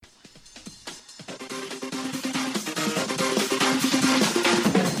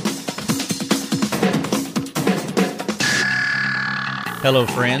Hello,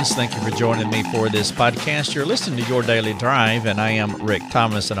 friends. Thank you for joining me for this podcast. You're listening to Your Daily Drive, and I am Rick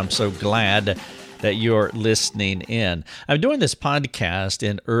Thomas, and I'm so glad that you're listening in. I'm doing this podcast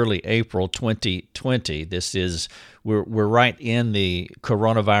in early April 2020. We're right in the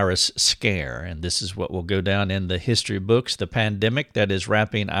coronavirus scare, and this is what will go down in the history books, the pandemic that is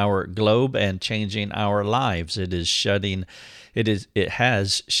wrapping our globe and changing our lives. It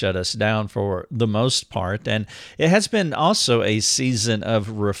has shut us down for the most part, and it has been also a season of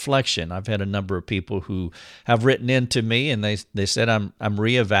reflection. I've had a number of people who have written into me, and they said I'm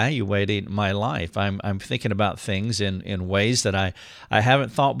reevaluating my life. I'm thinking about things in ways that I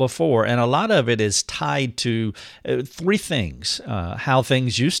haven't thought before, and a lot of it is tied to three things: how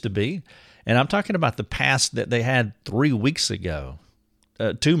things used to be, and I'm talking about the past that they had 3 weeks ago,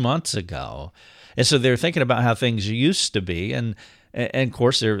 2 months ago. And so they're thinking about how things used to be, and of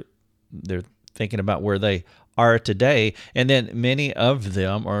course they're thinking about where they are today. And then many of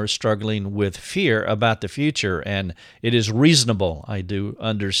them are struggling with fear about the future, and it is reasonable. I do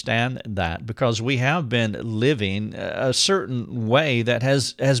understand that, because we have been living a certain way that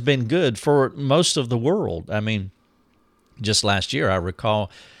has been good for most of the world. I mean, just last year I recall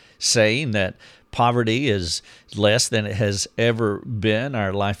saying that poverty is less than it has ever been.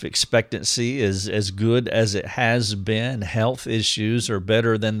 Our life expectancy is as good as it has been. Health issues are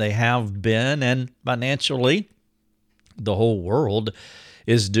better than they have been. And financially, the whole world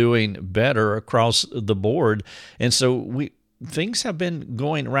is doing better across the board. And so things have been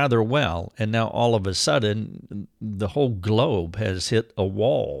going rather well. And now all of a sudden, the whole globe has hit a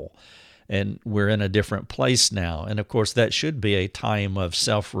wall. And we're in a different place now. And of course, that should be a time of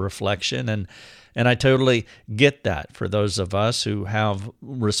self-reflection. And I totally get that for those of us who have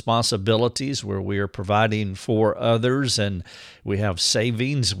responsibilities where we are providing for others, and we have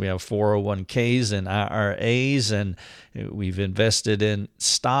savings, we have 401ks and IRAs, and we've invested in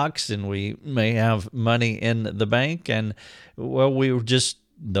stocks, and we may have money in the bank. And well,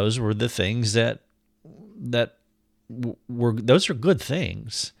 those were the things those are good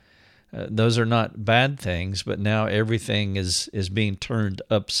things. Those are not bad things, but now everything is being turned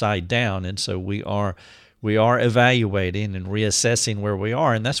upside down, and so we are evaluating and reassessing where we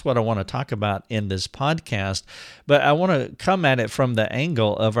are, and that's what I want to talk about in this podcast. But I want to come at it from the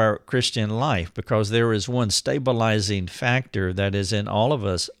angle of our Christian life, because there is one stabilizing factor that is in all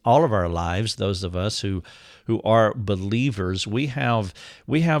of our lives. Those of us who are believers, we have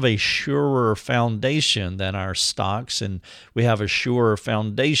a surer foundation than our stocks, and we have a surer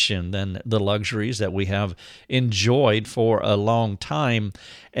foundation than the luxuries that we have enjoyed for a long time.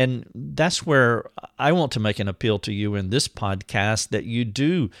 And that's where I want to make an appeal to you in this podcast, that you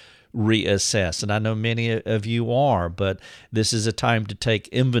do reassess. And I know many of you are, but this is a time to take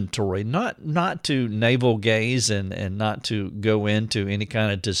inventory, not to navel gaze and not to go into any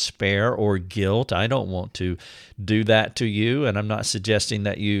kind of despair or guilt. I don't want to do that to you, and I'm not suggesting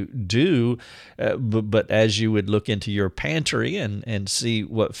that you do, but as you would look into your pantry and see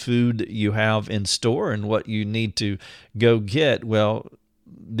what food you have in store and what you need to go get, well,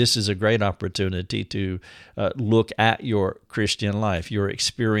 this is a great opportunity to look at your Christian life, your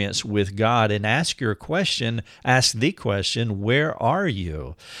experience with God, and ask the question, where are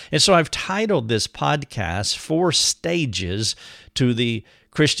you? And so I've titled this podcast, 4 Stages to the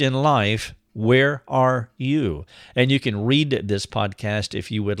Christian Life. Where are you? And you can read this podcast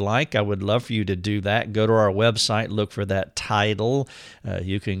if you would like. I would love for you to do that. Go to our website, look for that title.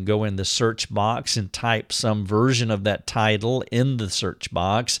 You can go in the search box and type some version of that title in the search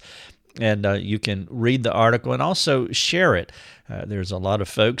box, and you can read the article and also share it. There's a lot of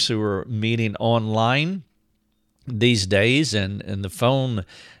folks who are meeting online these days, and the phone,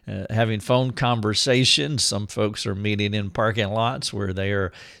 having phone conversations. Some folks are meeting in parking lots where they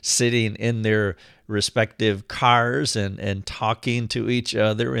are sitting in their respective cars and talking to each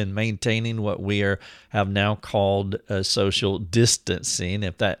other and maintaining what we have now called social distancing.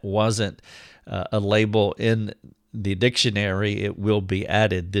 If that wasn't a label in the dictionary, it will be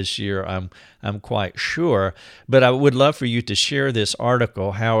added this year, I'm quite sure. But I would love for you to share this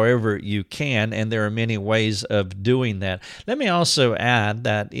article however you can, and there are many ways of doing that. Let me also add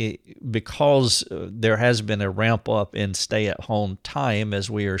that because there has been a ramp up in stay-at-home time as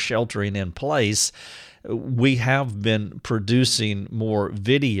we are sheltering in place, we have been producing more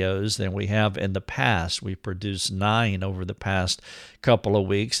videos than we have in the past. We produced 9 over the past couple of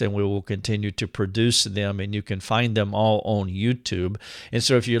weeks, and we will continue to produce them, and you can find them all on YouTube. And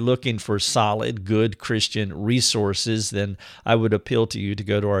so if you're looking for solid, good Christian resources, then I would appeal to you to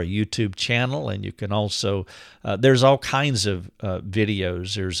go to our YouTube channel, and you can also, there's all kinds of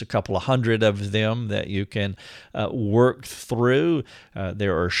videos. There's a couple of hundred of them that you can work through.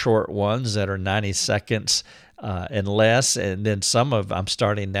 There are short ones that are 90 seconds and less. And then I'm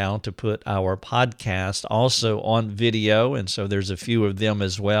starting now to put our podcast also on video. And so there's a few of them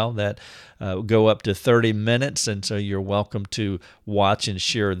as well that go up to 30 minutes. And so you're welcome to watch and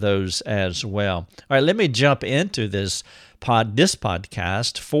share those as well. All right, let me jump into this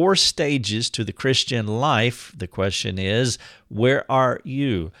podcast. 4 stages to the Christian life. The question is, where are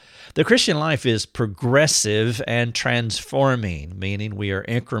you? The Christian life is progressive and transforming, meaning we are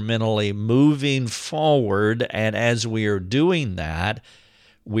incrementally moving forward, and as we are doing that,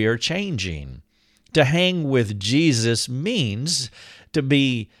 we are changing. To hang with Jesus means to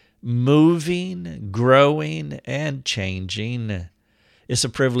be moving, growing, and changing. It's a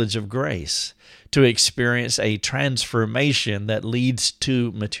privilege of grace to experience a transformation that leads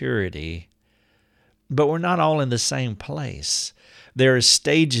to maturity. But we're not all in the same place. There are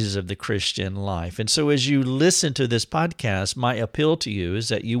stages of the Christian life. And so as you listen to this podcast, my appeal to you is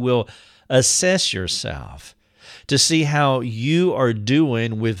that you will assess yourself to see how you are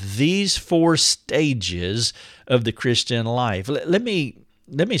doing with these 4 stages of the Christian life. Let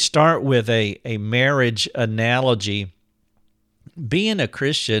me start with a marriage analogy. Being a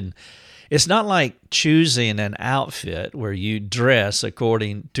Christian, it's not like choosing an outfit where you dress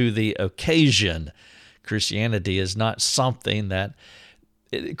according to the occasion. Christianity is something that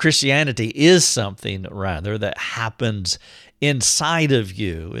happens inside of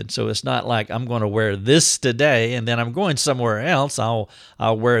you. And so it's not like I'm going to wear this today and then I'm going somewhere else, I'll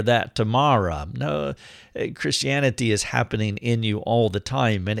wear that tomorrow. No, Christianity is happening in you all the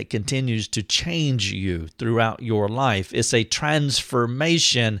time, and it continues to change you throughout your life. It's a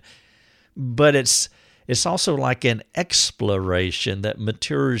transformation, but it's also like an exploration that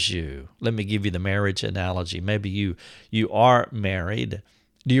matures you. Let me give you the marriage analogy. Maybe you are married.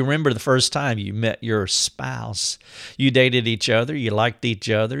 Do you remember the first time you met your spouse? You dated each other, you liked each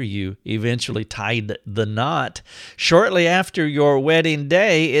other, you eventually tied the knot. Shortly after your wedding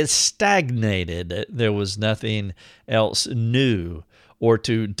day, it stagnated. There was nothing else new or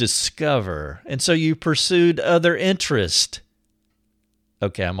to discover. And so you pursued other interests.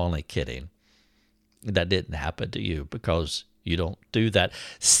 Okay, I'm only kidding. That didn't happen to you because you don't do that.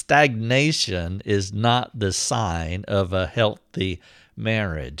 Stagnation is not the sign of a healthy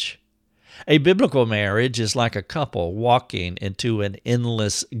marriage. A biblical marriage is like a couple walking into an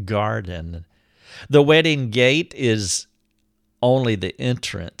endless garden. The wedding gate is only the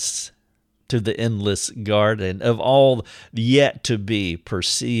entrance to the endless garden of all yet to be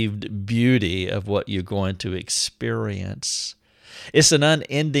perceived beauty of what you're going to experience. It's an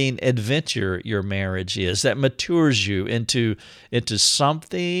unending adventure, your marriage is, that matures you into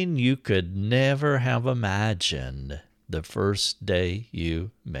something you could never have imagined the first day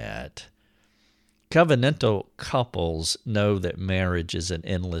you met. Covenantal couples know that marriage is an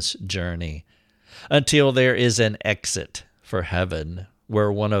endless journey until there is an exit for heaven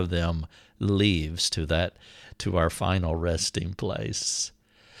where one of them leaves to our final resting place.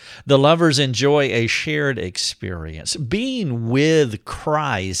 The lovers enjoy a shared experience. Being with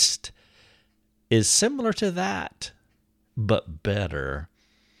Christ is similar to that, but better.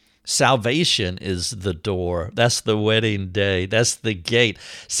 Salvation is the door. That's the wedding day. That's the gate.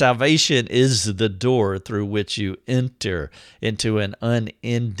 Salvation is the door through which you enter into an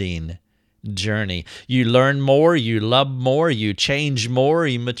unending journey. You learn more, you love more, you change more,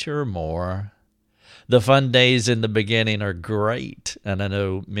 you mature more. The fun days in the beginning are great. And I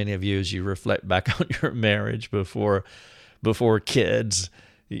know many of you, as you reflect back on your marriage before kids,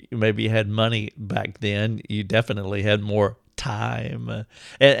 maybe you had money back then. You definitely had more time.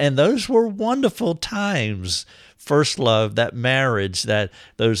 And those were wonderful times. First love, that marriage, that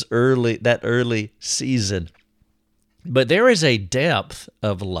early season. But there is a depth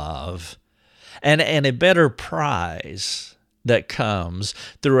of love and a better prize that comes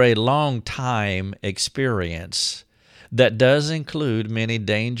through a long time experience that does include many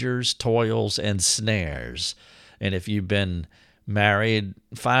dangers, toils, and snares. And if you've been Married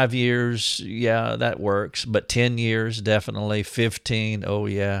 5 years, yeah, that works. But 10 years, definitely. 15, oh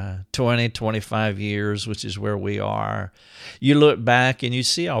yeah. 20, 25 years, which is where we are. You look back and you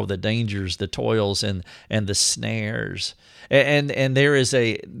see all the dangers, the toils, and the snares. And there is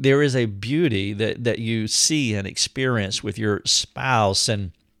a beauty that you see and experience with your spouse,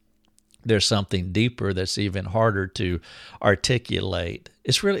 and there's something deeper that's even harder to articulate.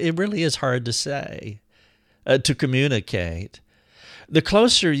 It really is hard to say, to communicate. The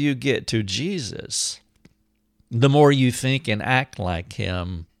closer you get to Jesus, the more you think and act like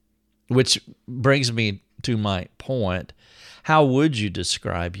him, which brings me to my point. How would you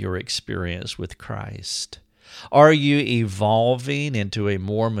describe your experience with Christ? Are you evolving into a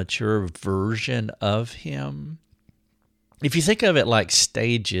more mature version of him? If you think of it like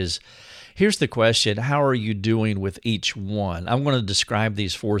stages, here's the question: how are you doing with each one? I'm going to describe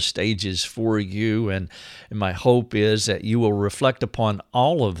these 4 stages for you, and my hope is that you will reflect upon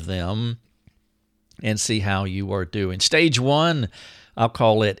all of them and see how you are doing. Stage 1, I'll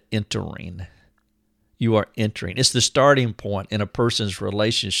call it entering. You are entering. It's the starting point in a person's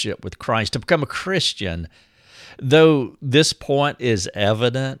relationship with Christ. To become a Christian, though this point is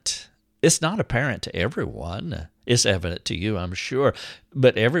evident, it's not apparent to everyone. It's evident to you, I'm sure,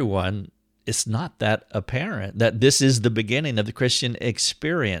 but everyone, it's not that apparent that this is the beginning of the Christian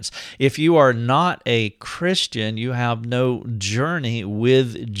experience. If you are not a Christian, you have no journey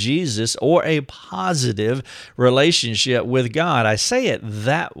with Jesus or a positive relationship with God. I say it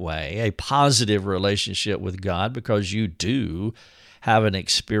that way, a positive relationship with God, because you do have an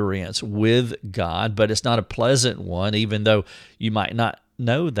experience with God, but it's not a pleasant one, even though you might not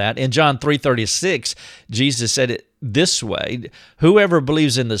know that. In John 3:36, Jesus said it this way: whoever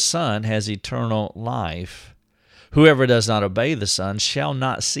believes in the Son has eternal life. Whoever does not obey the Son shall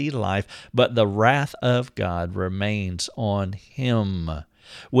not see life, but the wrath of God remains on him.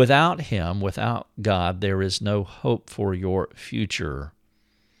 Without him, without God, there is no hope for your future.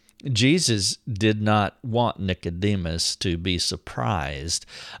 Jesus did not want Nicodemus to be surprised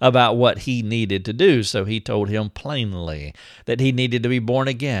about what he needed to do, so he told him plainly that he needed to be born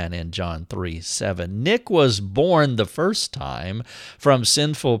again in John 3:7. Nick was born the first time from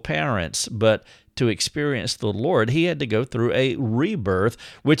sinful parents, but to experience the Lord, he had to go through a rebirth,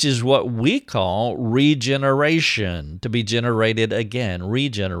 which is what we call regeneration, to be generated again,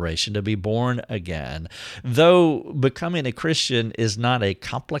 regeneration, to be born again. Though becoming a Christian is not a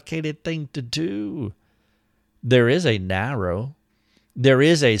complicated thing to do, there is a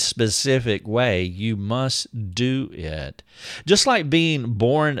specific way you must do it. Just like being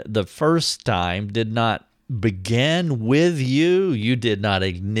born the first time did not begin with you. You did not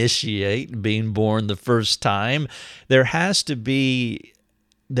initiate being born the first time. There has to be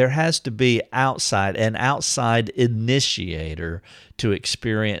an outside initiator to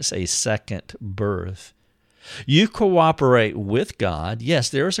experience a second birth. You cooperate with God.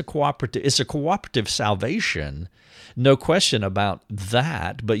 Yes, it's a cooperative salvation. No question about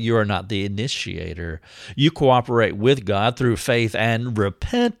that, but you are not the initiator. You cooperate with God through faith and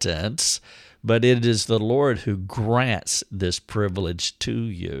repentance, but it is the Lord who grants this privilege to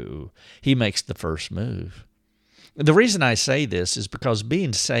you. He makes the first move. The reason I say this is because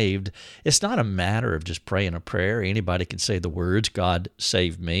being saved, it's not a matter of just praying a prayer. Anybody can say the words, God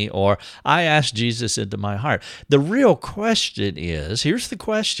save me, or I asked Jesus into my heart. The real question is, here's the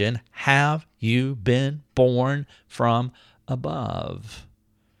question: have you been born from above?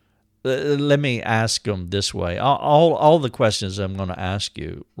 Let me ask them this way. All the questions I'm going to ask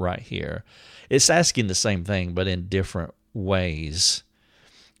you right here, it's asking the same thing, but in different ways.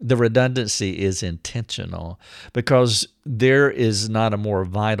 The redundancy is intentional because there is not a more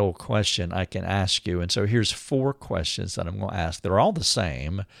vital question I can ask you. And so here's 4 questions that I'm going to ask. They're all the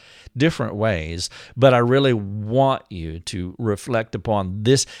same, different ways, but I really want you to reflect upon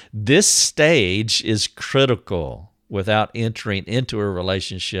this. This stage is critical. Without entering into a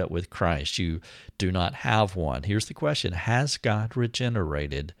relationship with Christ, you do not have one. Here's the question: has God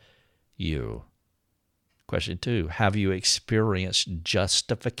regenerated you? Question 2, have you experienced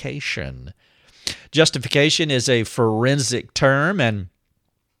justification? Justification is a forensic term, and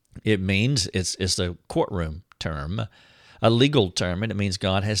it means it's a courtroom term, a legal term, and it means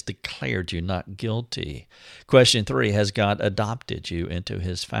God has declared you not guilty. Question 3, has God adopted you into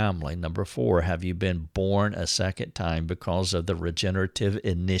his family? Number 4, have you been born a second time because of the regenerative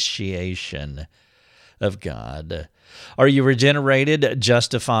initiation of God? Are you regenerated,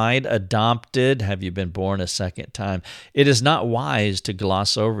 justified, adopted? Have you been born a second time? It is not wise to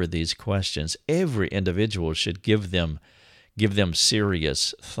gloss over these questions. Every individual should give them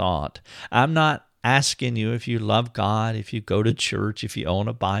serious thought. I'm not asking you if you love God, if you go to church, if you own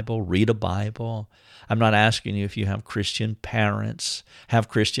a Bible, read a Bible. I'm not asking you if you have Christian parents, have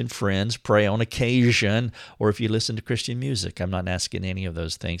Christian friends, pray on occasion, or if you listen to Christian music. I'm not asking any of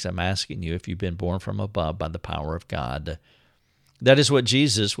those things. I'm asking you if you've been born from above by the power of God. That is what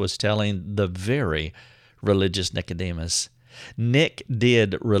Jesus was telling the very religious Nicodemus. Nick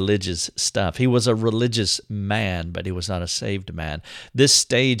did religious stuff. He was a religious man, but he was not a saved man. This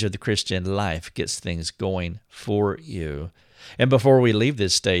stage of the Christian life gets things going for you. And before we leave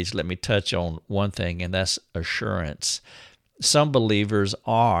this stage, let me touch on one thing, and that's assurance. Some believers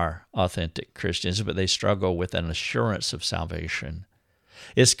are authentic Christians, but they struggle with an assurance of salvation.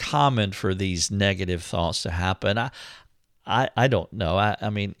 It's common for these negative thoughts to happen. I don't know.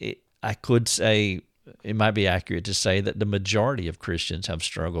 I could say it might be accurate to say that the majority of Christians have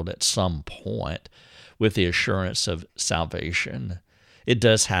struggled at some point with the assurance of salvation. It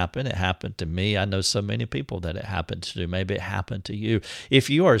does happen. It happened to me. I know so many people that it happened to. Maybe it happened to you. If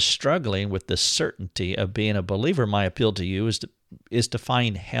you are struggling with the certainty of being a believer, my appeal to you is to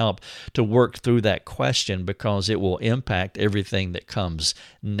find help to work through that question, because it will impact everything that comes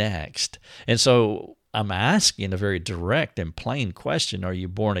next. And so I'm asking a very direct and plain question: are you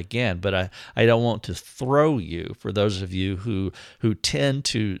born again? But I don't want to throw you, for those of you who tend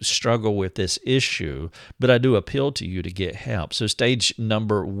to struggle with this issue, but I do appeal to you to get help. So stage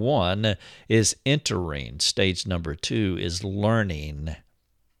number 1 is entering. Stage number 2 is learning.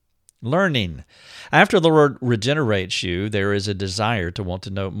 Learning. After the Lord regenerates you, there is a desire to want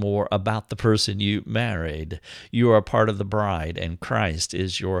to know more about the person you married. You are part of the bride, and Christ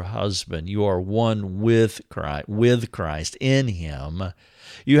is your husband. You are one with Christ in Him.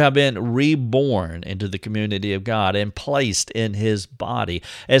 You have been reborn into the community of God and placed in His body.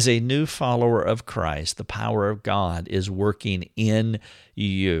 As a new follower of Christ, the power of God is working in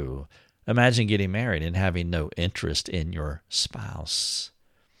you. Imagine getting married and having no interest in your spouse.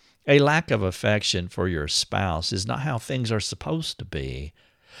 A lack of affection for your spouse is not how things are supposed to be.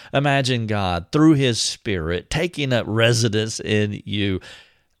 Imagine God, through His Spirit, taking up residence in you,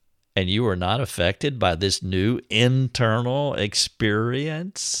 and you are not affected by this new internal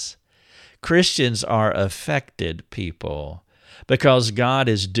experience. Christians are affected people because God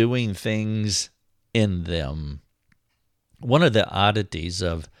is doing things in them. One of the oddities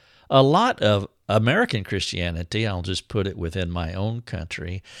of a lot of American Christianity, I'll just put it within my own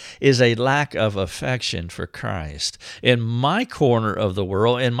country, is a lack of affection for Christ. In my corner of the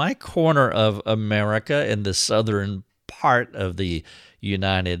world, in my corner of America, in the southern part of the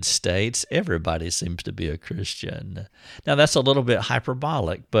United States, everybody seems to be a Christian. Now, that's a little bit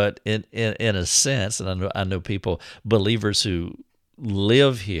hyperbolic, but in a sense, and I know people, believers who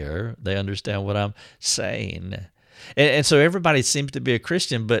live here, they understand what I'm saying. And so everybody seems to be a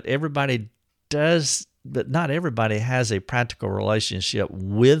Christian, but not everybody has a practical relationship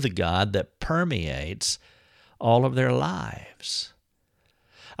with God that permeates all of their lives.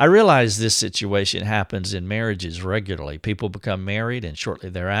 I realize this situation happens in marriages regularly. People become married, and shortly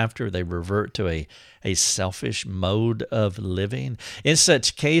thereafter, they revert to a selfish mode of living. In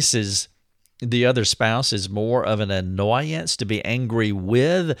such cases, the other spouse is more of an annoyance to be angry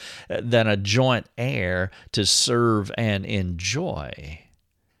with than a joint heir to serve and enjoy.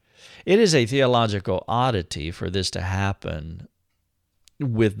 It is a theological oddity for this to happen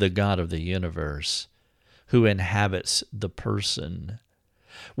with the God of the universe who inhabits the person.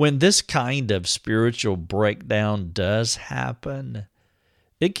 When this kind of spiritual breakdown does happen,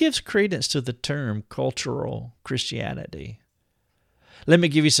 it gives credence to the term cultural Christianity. Let me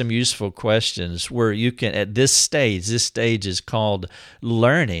give you some useful questions where you can, at this stage is called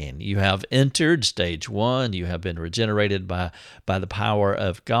learning. You have entered stage 1. You have been regenerated by the power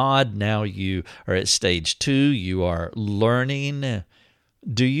of God. Now you are at stage 2. You are learning.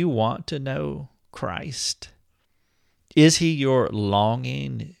 Do you want to know Christ? Is He your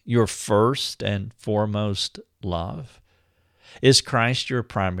longing, your first and foremost love? Is Christ your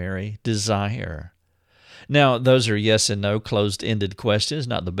primary desire? Now, those are yes and no closed-ended questions,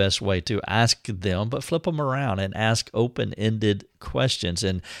 not the best way to ask them, but flip them around and ask open-ended questions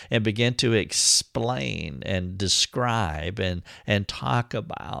and begin to explain and describe and talk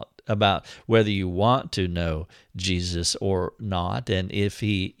about whether you want to know Jesus or not, and if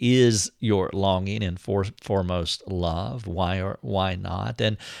He is your longing and foremost love, why or why not,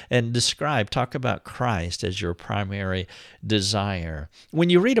 and talk about Christ as your primary desire. When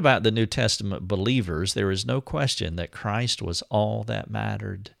you read about the New Testament believers, there is no question that Christ was all that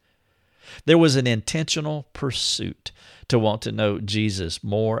mattered. There was an intentional pursuit to want to know Jesus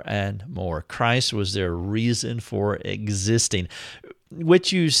more and more. Christ was their reason for existing.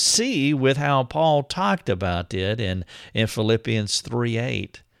 which you see with how Paul talked about it in Philippians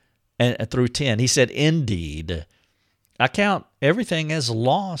 3:8 and through 10. He said, "Indeed, I count everything as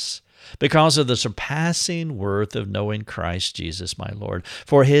loss because of the surpassing worth of knowing Christ Jesus my Lord.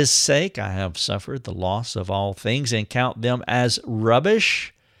 For his sake I have suffered the loss of all things and count them as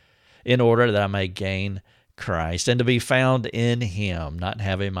rubbish in order that I may gain Christ and to be found in him, not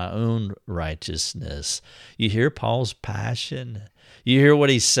having my own righteousness." You hear Paul's passion? You hear what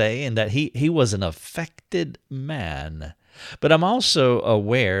he's saying, that he was an affected man. But I'm also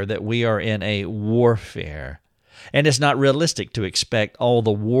aware that we are in a warfare. And it's not realistic to expect all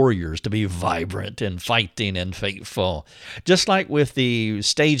the warriors to be vibrant and fighting and faithful. Just like with the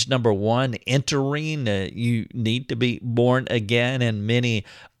stage number 1, entering, you need to be born again, and many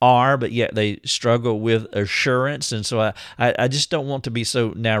are, but yet they struggle with assurance. And so I just don't want to be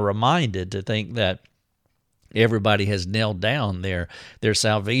so narrow-minded to think that everybody has nailed down their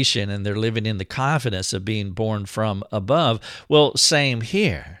salvation and they're living in the confidence of being born from above. Well, same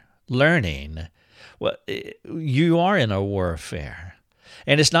here, learning. Well, you are in a warfare,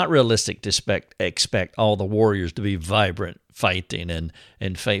 and it's not realistic to expect all the warriors to be vibrant, fighting,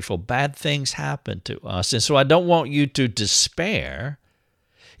 and faithful. Bad things happen to us, and so I don't want you to despair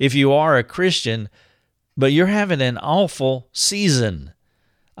if you are a Christian, but you're having an awful season.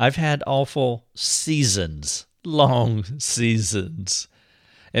 I've had awful seasons, long seasons,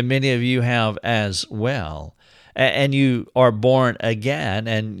 and many of you have as well. And you are born again,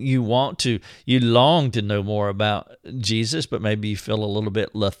 and you long to know more about Jesus, but maybe you feel a little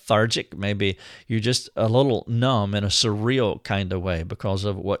bit lethargic. Maybe you're just a little numb in a surreal kind of way because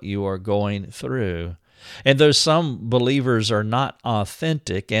of what you are going through. And though some believers are not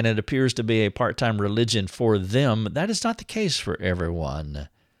authentic, and it appears to be a part-time religion for them, that is not the case for everyone.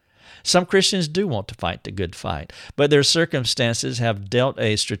 Some Christians do want to fight the good fight, but their circumstances have dealt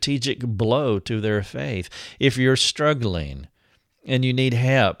a strategic blow to their faith. If you're struggling and you need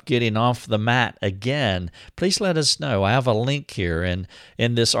help getting off the mat again, please let us know. I have a link here in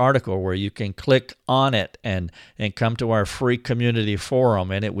this article where you can click on it and come to our free community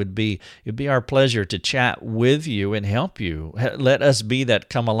forum, and it'd be our pleasure to chat with you and help you. Let us be that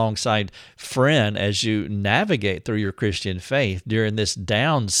come alongside friend as you navigate through your Christian faith during this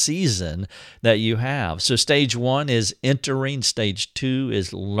down season that you have. So stage 1 is entering, stage 2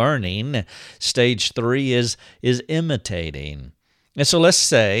 is learning, stage 3 is imitating. And so let's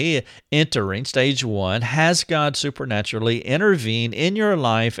say entering, stage 1, has God supernaturally intervened in your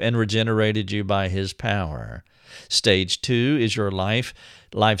life and regenerated you by his power? Stage 2 is your life's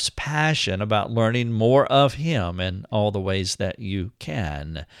passion about learning more of him in all the ways that you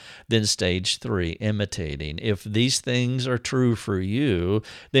can. Then stage 3, imitating. If these things are true for you,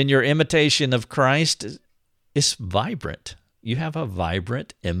 then your imitation of Christ is vibrant. You have a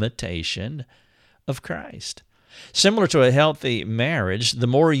vibrant imitation of Christ. Similar to a healthy marriage, the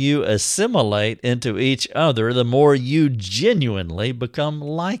more you assimilate into each other, the more you genuinely become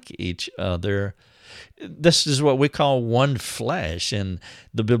like each other. This is what we call one flesh in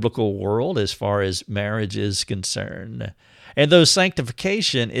the biblical world as far as marriage is concerned. And though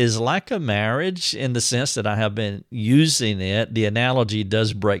sanctification is like a marriage in the sense that I have been using it, the analogy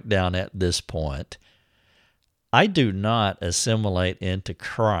does break down at this point. I do not assimilate into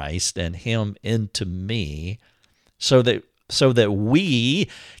Christ and him into me so that we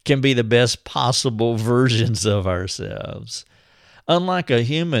can be the best possible versions of ourselves. Unlike a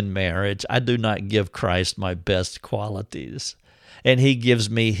human marriage, I do not give Christ my best qualities, and he gives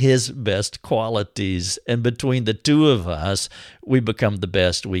me his best qualities, and between the two of us, we become the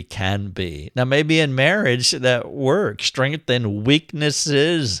best we can be. Now, maybe in marriage that works, strengthen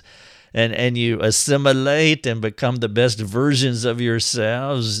weaknesses, and you assimilate and become the best versions of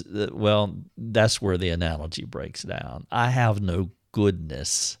yourselves. Well, that's where the analogy breaks down. I have no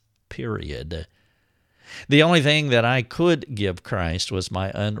goodness, period. The only thing that I could give Christ was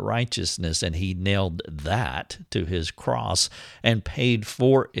my unrighteousness, and he nailed that to his cross and paid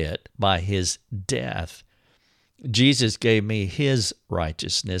for it by his death. Jesus gave me his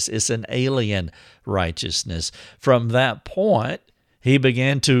righteousness. It's an alien righteousness. From that point, he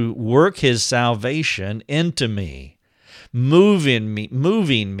began to work his salvation into me, moving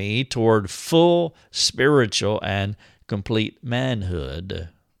me toward full spiritual and complete manhood.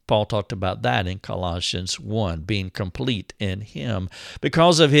 Paul talked about that in Colossians 1, being complete in him.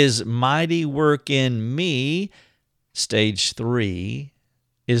 Because of his mighty work in me, stage 3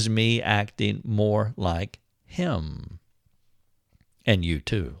 is me acting more like him. And you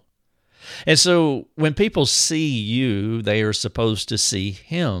too. And so when people see you, they are supposed to see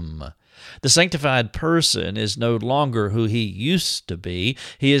him. The sanctified person is no longer who he used to be.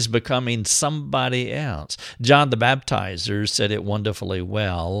 He is becoming somebody else. John the Baptizer said it wonderfully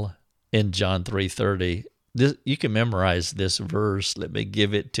well in John 3:30. You can memorize this verse. Let me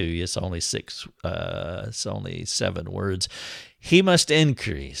give it to you. It's only 7 words. He must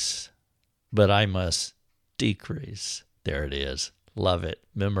increase, but I must decrease. There it is. Love it.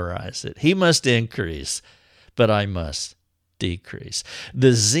 Memorize it. He must increase, but I must decrease.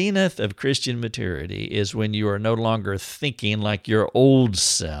 The zenith of Christian maturity is when you are no longer thinking like your old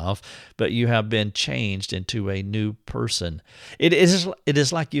self, but you have been changed into a new person. It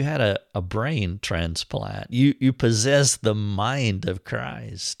is like you had a brain transplant. You possess the mind of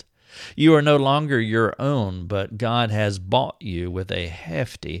Christ. You are no longer your own, but God has bought you with a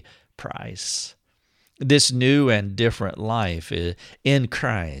hefty price. This new and different life in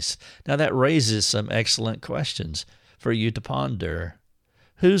Christ. Now that raises some excellent questions for you to ponder.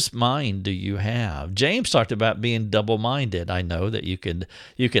 Whose mind do you have? James talked about being double-minded. I know that you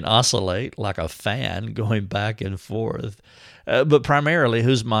can oscillate like a fan going back and forth. But primarily,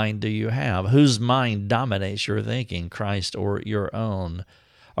 whose mind do you have? Whose mind dominates your thinking, Christ or your own?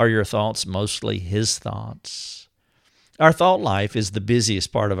 Are your thoughts mostly his thoughts? Our thought life is the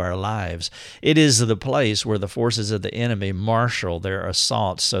busiest part of our lives. It is the place where the forces of the enemy marshal their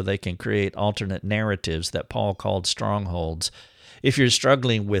assaults so they can create alternate narratives that Paul called strongholds. If you're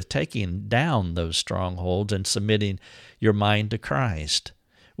struggling with taking down those strongholds and submitting your mind to Christ,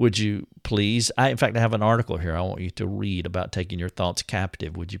 would you please, in fact, I have an article here I want you to read about taking your thoughts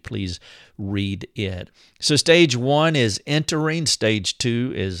captive. Would you please read it? So stage 1 is entering, stage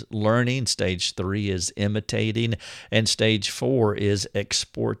 2 is learning, stage 3 is imitating, and stage 4 is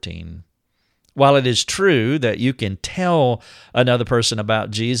exporting. While it is true that you can tell another person about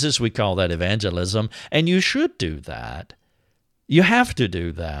Jesus, we call that evangelism, and you should do that. You have to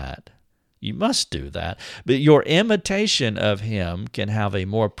do that. You must do that. But your imitation of him can have a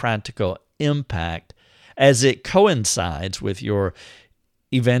more practical impact as it coincides with your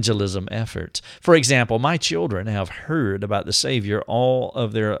evangelism efforts. For example, my children have heard about the Savior all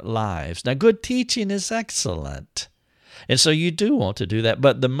of their lives. Now, good teaching is excellent. And so you do want to do that.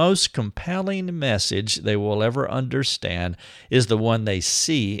 But the most compelling message they will ever understand is the one they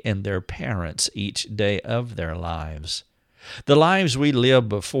see in their parents each day of their lives. The lives we live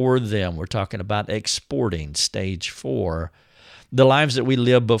before them, we're talking about exporting, stage 4. The lives that we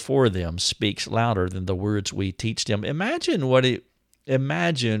live before them speaks louder than the words we teach them. Imagine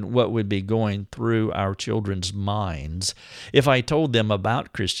what would be going through our children's minds if I told them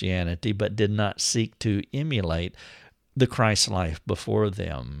about Christianity but did not seek to emulate the Christ life before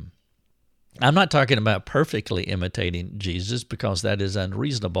them. I'm not talking about perfectly imitating Jesus because that is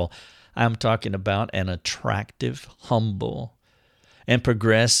unreasonable. I'm talking about an attractive, humble, and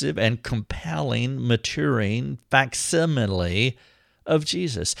progressive and compelling, maturing facsimile of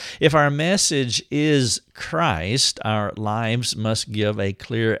Jesus. If our message is Christ, our lives must give a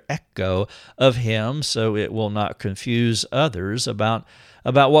clear echo of him so it will not confuse others about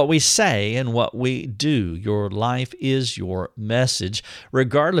what we say and what we do. Your life is your message,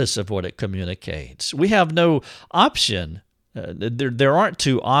 regardless of what it communicates. We have no option. There aren't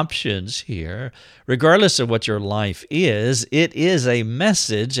two options here. Regardless of what your life is, it is a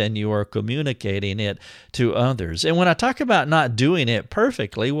message and you are communicating it to others. And when I talk about not doing it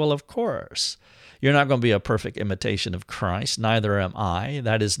perfectly, well, of course, you're not going to be a perfect imitation of Christ. Neither am I.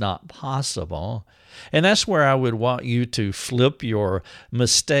 That is not possible. And that's where I would want you to flip your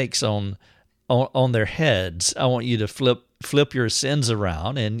mistakes on their heads. I want you to flip your sins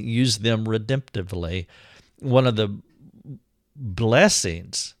around and use them redemptively. One of the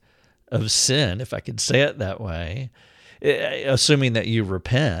blessings of sin, if I could say it that way, assuming that you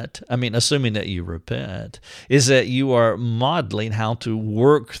repent, is that you are modeling how to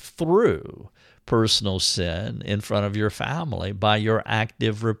work through personal sin in front of your family by your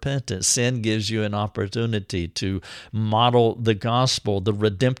active repentance. Sin gives you an opportunity to model the gospel, the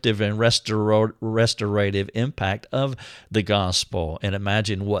redemptive and restorative impact of the gospel, and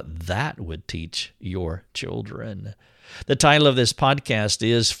imagine what that would teach your children. The title of this podcast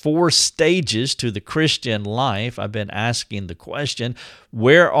is 4 Stages to the Christian Life. I've been asking the question,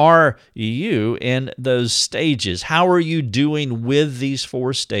 where are you in those stages? How are you doing with these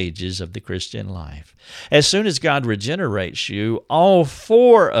 4 stages of the Christian life? As soon as God regenerates you, all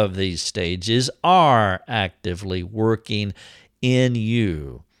 4 of these stages are actively working in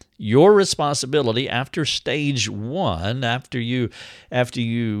you. Your responsibility after stage 1, after you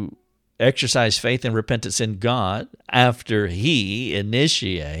exercise faith and repentance in God, after he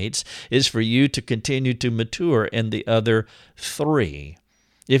initiates, is for you to continue to mature in the other 3.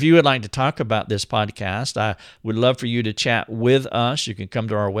 If you would like to talk about this podcast, I would love for you to chat with us. You can come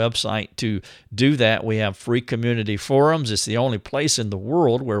to our website to do that. We have free community forums. It's the only place in the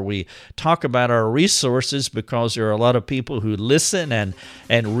world where we talk about our resources, because there are a lot of people who listen and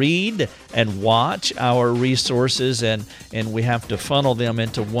read and watch our resources, and we have to funnel them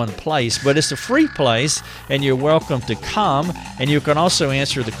into one place. But it's a free place, and you're welcome to come. And you can also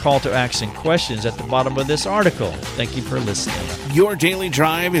answer the call to action questions at the bottom of this article. Thank you for listening. Your Daily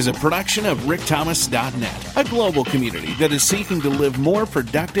Drive is a production of rickthomas.net, a global community that is seeking to live more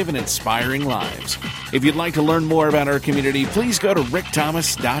productive and inspiring lives. If you'd like to learn more about our community, please go to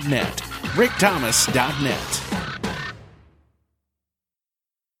rickthomas.net. rickthomas.net.